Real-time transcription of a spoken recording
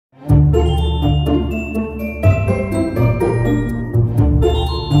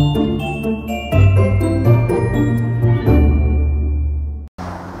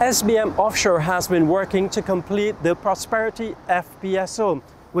SBM Offshore has been working to complete the Prosperity FPSO,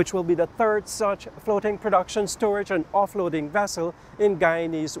 which will be the third such floating production, storage and offloading vessel in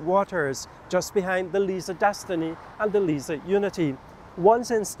Guyanese waters, just behind the Liza Destiny and the Liza Unity. Once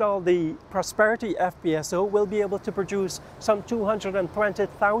installed, the Prosperity FPSO will be able to produce some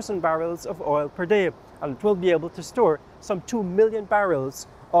 220,000 barrels of oil per day, and it will be able to store some 2 million barrels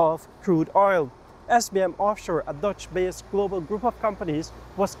of crude oil. SBM Offshore, a Dutch-based global group of companies,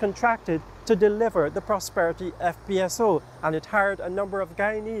 was contracted to deliver the Prosperity FPSO, and it hired a number of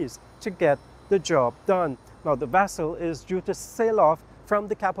Guyanese to get the job done. Now, the vessel is due to sail off from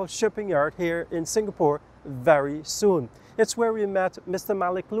the Keppel Shipyard here in Singapore very soon. It's where we met Mr.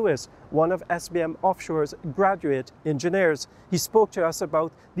 Malik Lewis, one of SBM Offshore's graduate engineers. He spoke to us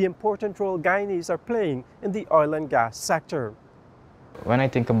about the important role Guyanese are playing in the oil and gas sector. When I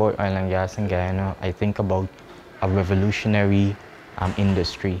think about oil and gas in Guyana, I think about a revolutionary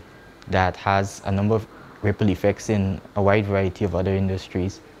industry that has a number of ripple effects in a wide variety of other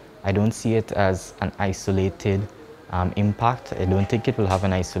industries. I don't see it as an isolated impact. I don't think it will have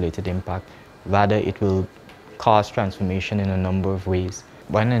an isolated impact. Rather, it will cause transformation in a number of ways.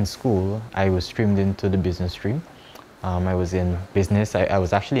 When in school, I was streamed into the business stream. I was in business. I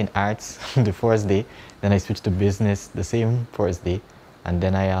was actually in arts the first day. Then I switched to business the same first day. And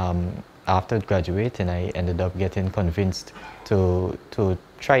then after graduating, I ended up getting convinced to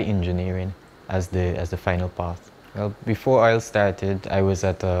try engineering as the final path. Well, before oil started, I was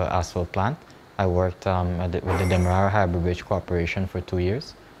at the asphalt plant. I worked with the Demerara Harbour Bridge Corporation for 2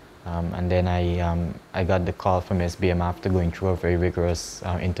 years. And then I got the call from SBM after going through a very rigorous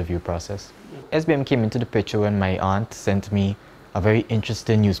interview process. SBM came into the picture when my aunt sent me a very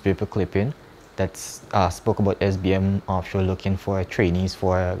interesting newspaper clipping that spoke about SBM Offshore looking for trainees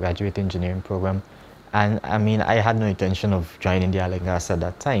for a graduate engineering program. And I mean, I had no intention of joining the oil and gas at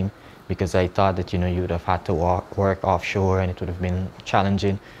that time because I thought that, you know, you would have had to work offshore and it would have been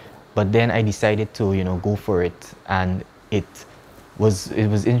challenging. But then I decided to, you know, go for it. And it was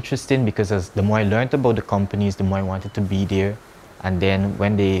interesting because as the more I learned about the companies, the more I wanted to be there. And then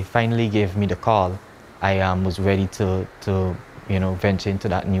when they finally gave me the call, I was ready to you know, venture into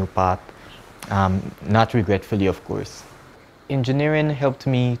that new path. Not regretfully, of course. Engineering helped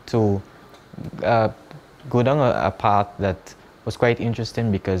me to go down a path that was quite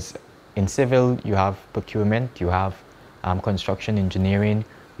interesting because in civil you have procurement, you have construction engineering,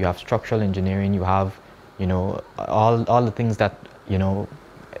 you have structural engineering, you have, you know, all the things that, you know,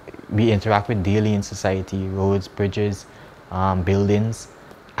 we interact with daily in society, roads, bridges, buildings,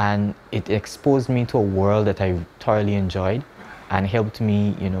 and it exposed me to a world that I thoroughly enjoyed and helped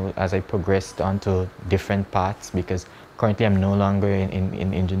me, you know, as I progressed onto different paths, because currently I'm no longer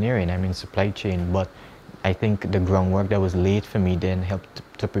in engineering, I'm in supply chain, but I think the groundwork that was laid for me then helped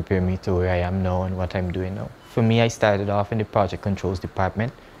to prepare me to where I am now and what I'm doing now. For me, I started off in the project controls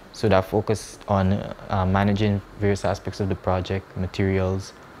department, so that focused on managing various aspects of the project,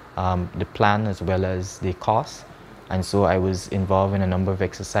 materials, the plan as well as the costs. And so I was involved in a number of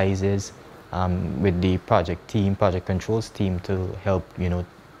exercises with the project team, project controls team, to help, you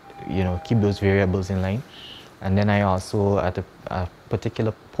know, keep those variables in line. And then I also, at a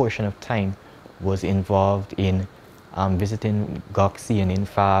particular portion of time, was involved in visiting GOXI and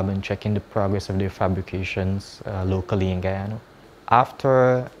Infab and checking the progress of their fabrications locally in Guyana.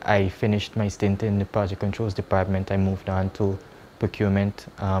 After I finished my stint in the project controls department, I moved on to procurement,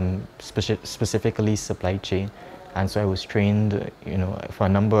 specifically supply chain. And so I was trained, you know, for a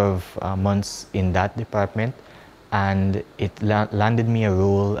number of months in that department, and it landed me a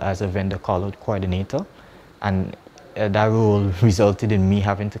role as a vendor call-out coordinator. And that role resulted in me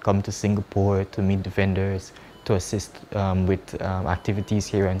having to come to Singapore to meet the vendors, to assist with activities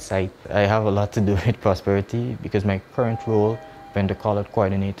here on site. I have a lot to do with Prosperity because my current role, vendor call-out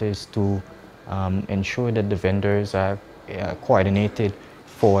coordinator, is to ensure that the vendors are coordinated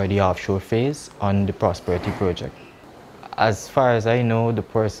for the offshore phase on the Prosperity project. As far as I know, the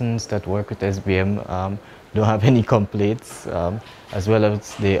persons that work with SBM don't have any complaints, as well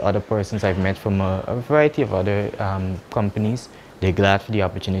as the other persons I've met from a variety of other companies. They're glad for the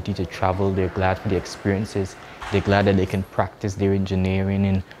opportunity to travel, they're glad for the experiences, they're glad that they can practice their engineering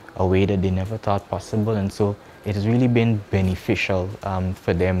in a way that they never thought possible, and so it has really been beneficial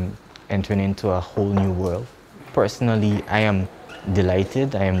for them entering into a whole new world. Personally, I am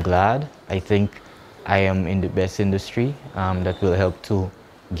delighted, I am glad. I think I am in the best industry that will help to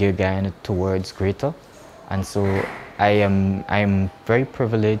gear Guyana towards greater. And so I am very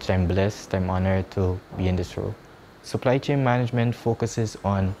privileged, I'm blessed, I'm honored to be in this role. Supply chain management focuses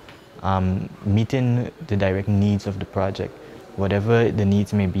on meeting the direct needs of the project. whatever the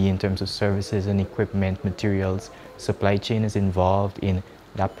needs may be in terms of services and equipment, materials, supply chain is involved in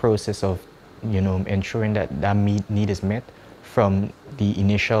that process of, ensuring that that need is met from the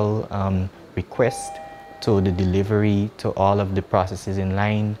initial request to the delivery, to all of the processes in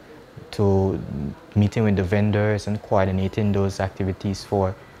line, to meeting with the vendors and coordinating those activities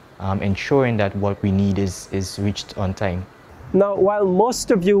for ensuring that what we need is reached on time. Now, while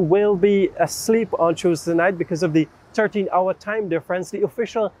most of you will be asleep on Tuesday night because of the 13-hour time difference, the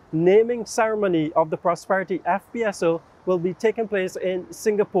official naming ceremony of the Prosperity FPSO will be taking place in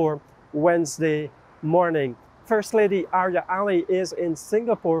Singapore Wednesday morning. First Lady Arya Ali is in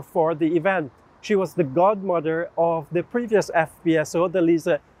Singapore for the event. She was the godmother of the previous FPSO, the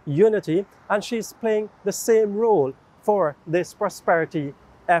Liza Unity, and she's playing the same role for this Prosperity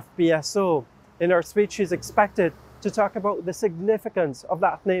FPSO. In her speech, she's expected to talk about the significance of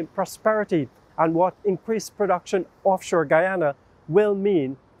that name, Prosperity, and what increased production offshore Guyana will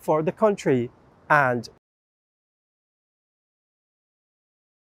mean for the country and